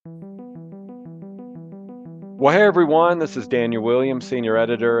Well, hey everyone, this is Daniel Williams, Senior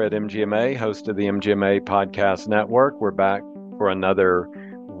Editor at MGMA, host of the MGMA Podcast Network. We're back for another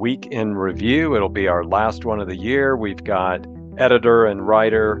week in review. It'll be our last one of the year. We've got editor and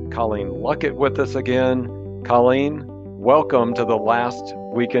writer Colleen Luckett with us again. Colleen, welcome to the last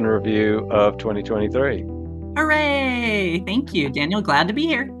week in review of 2023. Hooray! Thank you, Daniel. Glad to be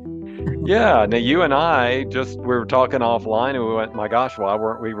here. Yeah, now you and I we were talking offline and we went, my gosh, why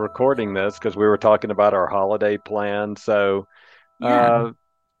weren't we recording this? Because we were talking about our holiday plan. So Yeah. Uh,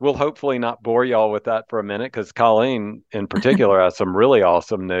 we'll hopefully not bore y'all with that for a minute because Colleen in particular has some really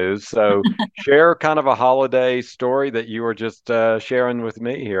awesome news. So share kind of a holiday story that you were just sharing with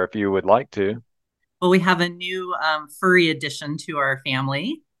me here if you would like to. Well, we have a new furry addition to our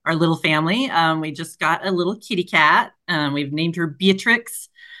family, our little family. We just got a little kitty cat. We've named her Beatrix.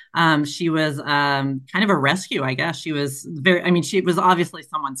 She was kind of a rescue, I guess. She was obviously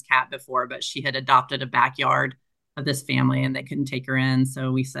someone's cat before, but she had adopted a backyard of this family and they couldn't take her in.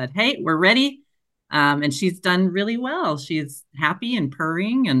 So we said, hey, we're ready. And she's done really well. She's happy and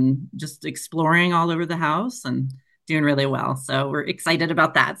purring and just exploring all over the house and doing really well. So we're excited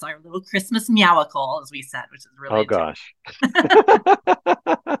about that. It's our little Christmas meowical, as we said, which is really Oh adorable. gosh.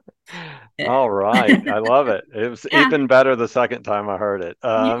 All right. I love it. It was Yeah, even better the second time I heard it.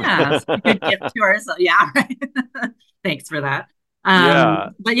 yeah, it's a good gift to ourselves. Yeah, right. Thanks for that. Yeah.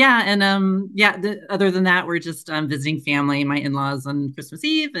 But yeah, and yeah. Other than that, we're just visiting family, my in-laws on Christmas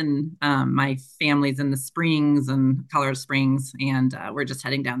Eve, and my family's in the Springs and Colorado Springs, and we're just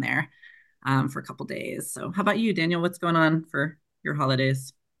heading down there for a couple days. So, how about you, Daniel? What's going on for your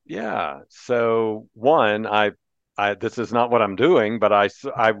holidays? Yeah. So one, this is not what I'm doing, but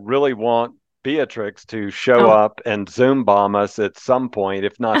I really want Beatrix to show Oh, up and Zoom bomb us at some point.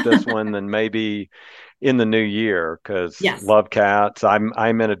 If not this one, then maybe in the new year, because yes. love cats. I'm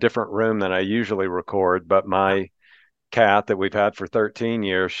in a different room than I usually record, but my cat that we've had for 13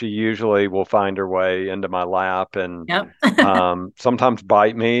 years, she usually will find her way into my lap and Yep. sometimes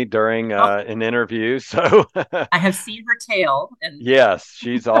bite me during Oh, an interview. So I have seen her tail, and yes,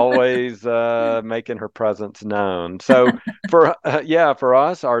 she's always making her presence known. So for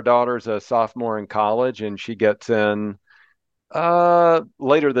us, our daughter's a sophomore in college, and she gets in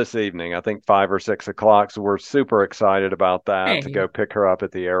later this evening, I think 5 or 6 o'clock. So we're super excited about that to hey, go pick her up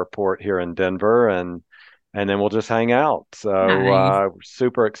at the airport here in Denver, and then we'll just hang out. So nice. we're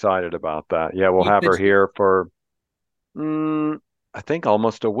super excited about that. Yeah, we'll You have her put you. here for Mm, I think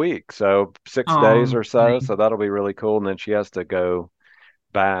almost a week, so 6 days Oh, or so. nice. So that'll be really cool. And then she has to go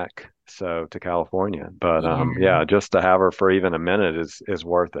back to California. But Yeah. yeah, just to have her for even a minute is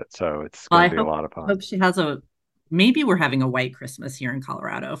worth it. So it's Well, going I to be a hope lot of fun. hope she has a. Maybe we're having a white Christmas here in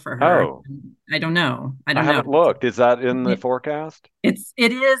Colorado for her. Oh, I don't know. I I don't know. haven't looked. Is that in the forecast? It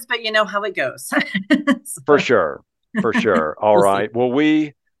is, but you know how it goes. For So sure. For sure. All we'll see. right. Well,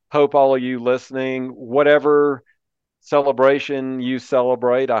 we hope all of you listening, whatever celebration you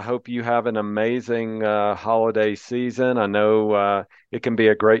celebrate. I hope you have an amazing holiday season. I know it can be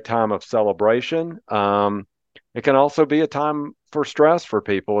a great time of celebration. It can also be a time for stress for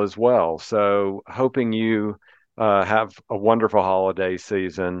people as well. So, hoping you have a wonderful holiday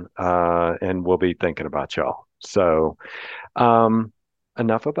season, and we'll be thinking about y'all. So, um,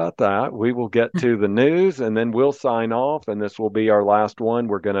 enough about that. We will get to the news and then we'll sign off. And this will be our last one.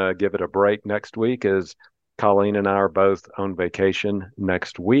 We're going to give it a break next week as Colleen and I are both on vacation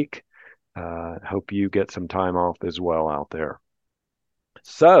next week. Hope you get some time off as well out there.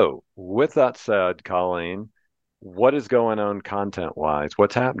 So, with that said, Colleen, what is going on content wise?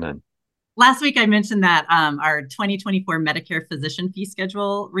 What's happening? Last week, I mentioned that our 2024 Medicare physician fee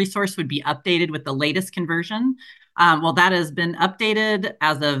schedule resource would be updated with the latest conversion. Well, that has been updated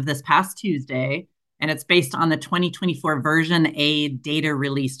as of this past Tuesday, and it's based on the 2024 version A data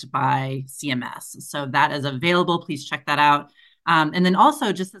released by CMS. So that is available. Please check that out. And then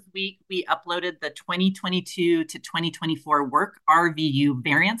also, just this week, we uploaded the 2022 to 2024 work RVU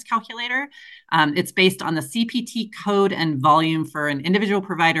variance calculator. It's based on the CPT code and volume for an individual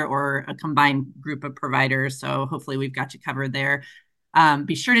provider or a combined group of providers. So hopefully we've got you covered there.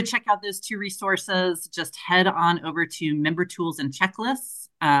 Be sure to check out those two resources. Just head on over to member tools and checklists.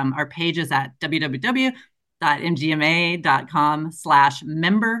 Our page is at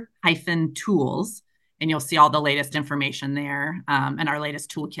www.mgma.com/member hyphen tools. And you'll see all the latest information there and our latest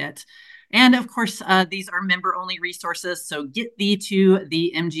toolkit. And of course, these are member only resources. So get thee to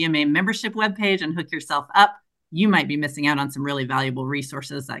the MGMA membership webpage and hook yourself up. You might be missing out on some really valuable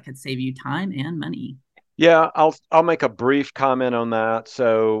resources that could save you time and money. Yeah, I'll make a brief comment on that.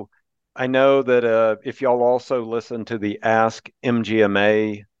 So I know that if y'all also listen to the Ask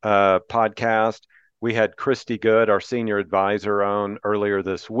MGMA podcast, we had Christy Good, our senior advisor, on earlier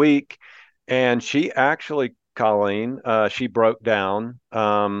this week, and she actually, Colleen, she broke down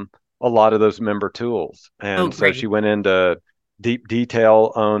a lot of those member tools, Oh, and so she great. went into deep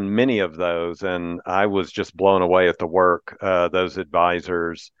detail on many of those, and I was just blown away at the work those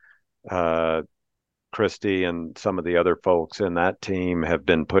advisors, uh, Christy and some of the other folks in that team have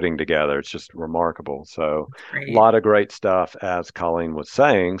been putting together. It's just remarkable. So, a Great. lot of great stuff, as Colleen was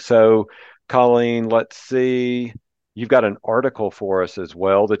saying. So, Colleen, let's see. You've got an article for us as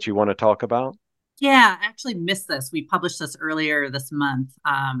well that you want to talk about? Yeah, I actually missed this. We published this earlier this month,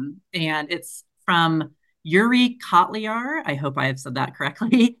 and it's from Yuri Kotlyar. I hope I have said that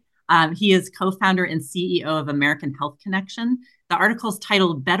correctly. He is co-founder and CEO of American Health Connection. The article is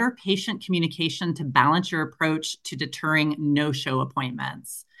titled "Better Patient Communication to Balance Your Approach to Deterring No-Show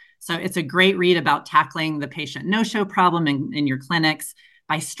Appointments." So it's a great read about tackling the patient no-show problem in your clinics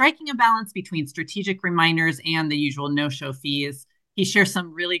by striking a balance between strategic reminders and the usual no-show fees. He shares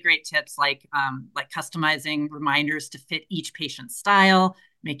some really great tips like customizing reminders to fit each patient's style,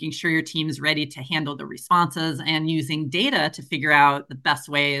 making sure your team is ready to handle the responses, and using data to figure out the best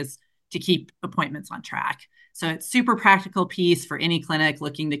ways to keep appointments on track. So it's super practical piece for any clinic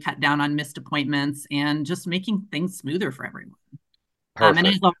looking to cut down on missed appointments and just making things smoother for everyone. Um, and,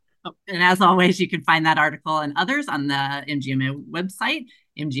 as, Perfect. and as always, you can find that article and others on the MGMA website,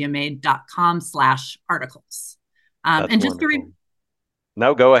 mgma.com/articles. That's And just to wonderful.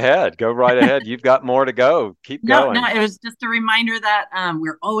 No, go ahead. Go right ahead. You've got more to go. Keep No, going. it was just a reminder that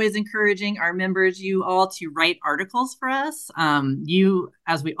we're always encouraging our members, you all, to write articles for us.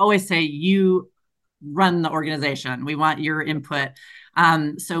 As we always say, you run the organization. We want your input.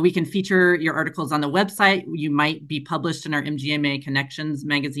 So we can feature your articles on the website. You might be published in our MGMA Connections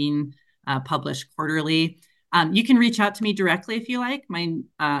magazine, published quarterly. You can reach out to me directly if you like. My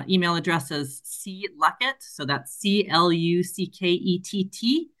email address is cluckett, so that's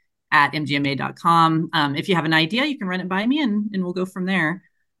CLUCKETT at mgma.com. If you have an idea, you can run it by me and we'll go from there.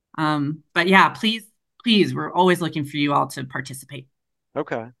 But yeah, please, we're always looking for you all to participate.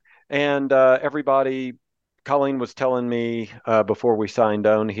 Okay. And everybody, Colleen was telling me before we signed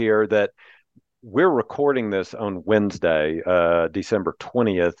on here that we're recording this on Wednesday, December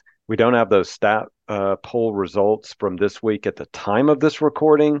 20th. We don't have those stat poll results from this week at the time of this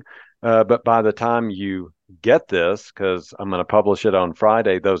recording, but by the time you get this, because I'm going to publish it on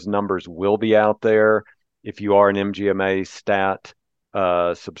Friday, those numbers will be out there. If you are an MGMA stat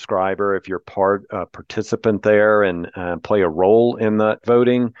subscriber, if you're participant there and play a role in that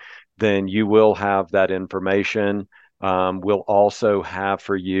voting, then you will have that information. We'll also have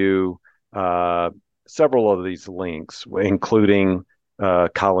for you uh, several of these links, including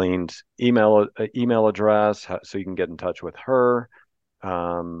Colleen's email address, so you can get in touch with her.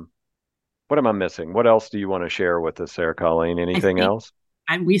 Um, what am I missing? What else do you want to share with us there, Colleen? I Anything think else?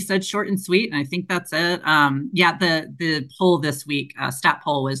 we said short and sweet, and I think that's it. Yeah, the poll this week, stat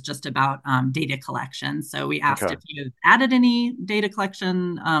poll, was just about data collection. So we asked Okay. if you've added any data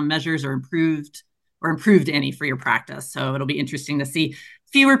collection measures or improved any for your practice. So it'll be interesting to see.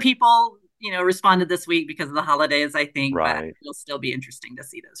 Fewer people, responded this week because of the holidays, I think, but Right. it'll still be interesting to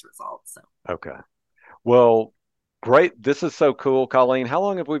see those results. So Okay. Well, great. This is so cool, Colleen. How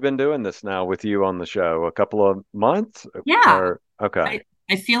long have we been doing this now with you on the show? A couple of months? yeah, Or okay.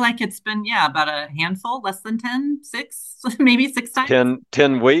 I feel like it's been, about a handful, less than 10, six, maybe 6 times.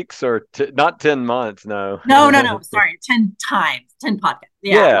 10 weeks or not 10 months, no. No, no, no. Sorry, 10 times, 10 podcasts.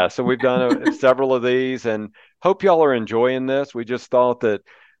 Yeah. Yeah, so we've done several of these and hope y'all are enjoying this. We just thought that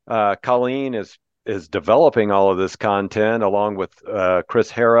Colleen is developing all of this content along with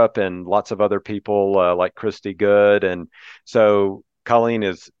Chris Harrop and lots of other people like Christy Good. And so Colleen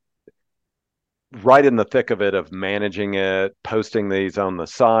is right in the thick of it of managing it, posting these on the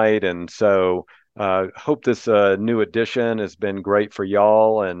site. And so hope this new edition has been great for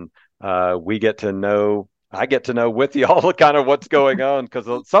y'all. And I get to know with y'all kind of what's going on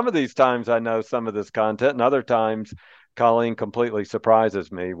because some of these times I know some of this content, and other times Colleen completely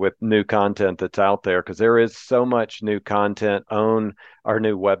surprises me with new content that's out there because there is so much new content on our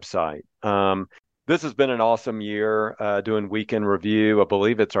new website. This has been an awesome year doing Weekend Review. I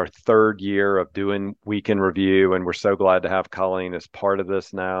believe it's our third year of doing Weekend Review, and we're so glad to have Colleen as part of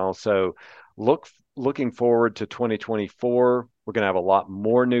this now. So looking forward to 2024. We're going to have a lot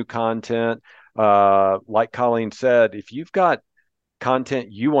more new content. Like Colleen said, if you've got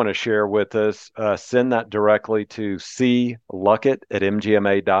content you want to share with us, send that directly to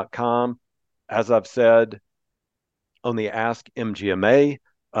cluckett@mgma.com. As I've said, on the Ask MGMA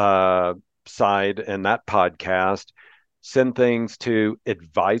side and that podcast, send things to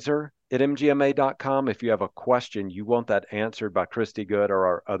mgma.com if you have a question you want that answered by Christy Good or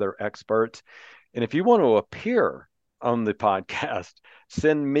our other experts. And if you want to appear on the podcast,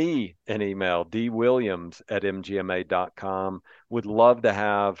 send me an email, dwilliams@mgma.com. Would love to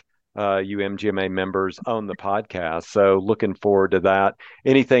have you MGMA members on the podcast. So looking forward to that.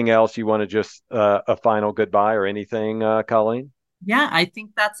 Anything else you want to just a final goodbye or anything, Colleen? Yeah, I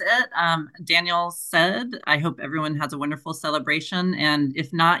think that's it. Daniel said, I hope everyone has a wonderful celebration. And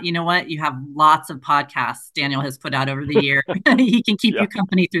if not, you know what? You have lots of podcasts Daniel has put out over the year. He can keep Yeah, you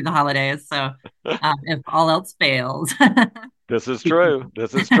company through the holidays. So if all else fails, this is keep you. true.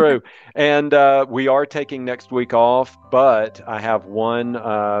 This is true. And we are taking next week off, but I have one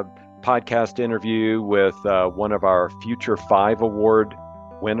podcast interview with one of our Future Five Award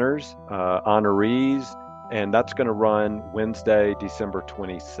winners, honorees, and that's going to run Wednesday, December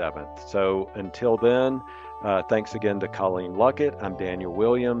 27th. So until then, thanks again to Colleen Luckett. I'm Daniel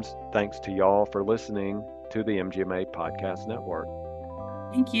Williams. Thanks to y'all for listening to the MGMA Podcast Network.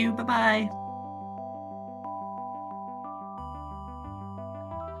 Thank you. Bye bye.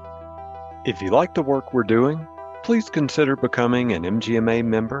 If you like the work we're doing, please consider becoming an MGMA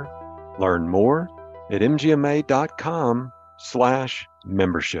member. Learn more at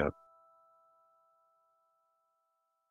mgma.com/membership.